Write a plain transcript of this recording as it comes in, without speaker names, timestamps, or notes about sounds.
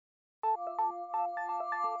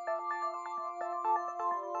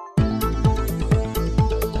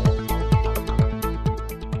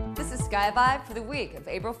Sky Vibe for the week of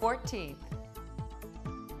April 14th.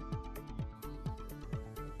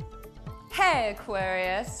 Hey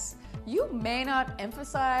Aquarius! You may not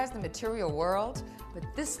emphasize the material world, but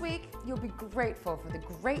this week you'll be grateful for the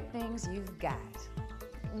great things you've got.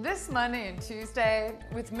 This Monday and Tuesday,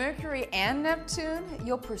 with Mercury and Neptune,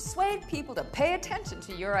 you'll persuade people to pay attention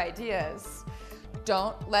to your ideas.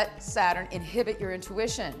 Don't let Saturn inhibit your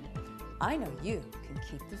intuition. I know you can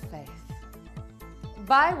keep the faith.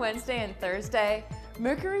 By Wednesday and Thursday,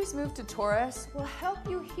 Mercury's move to Taurus will help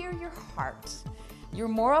you hear your heart. Your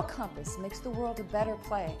moral compass makes the world a better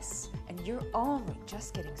place, and you're only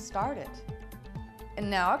just getting started. And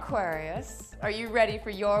now Aquarius, are you ready for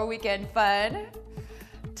your weekend fun?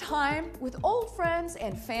 Time with old friends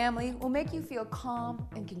and family will make you feel calm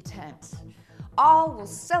and content. All will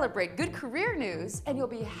celebrate good career news, and you'll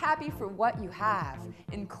be happy for what you have,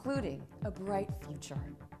 including a bright future.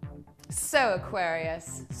 So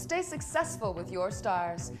Aquarius, stay successful with your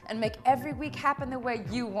stars and make every week happen the way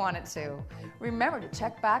you want it to. Remember to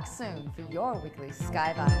check back soon for your weekly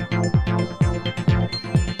Sky Vibe.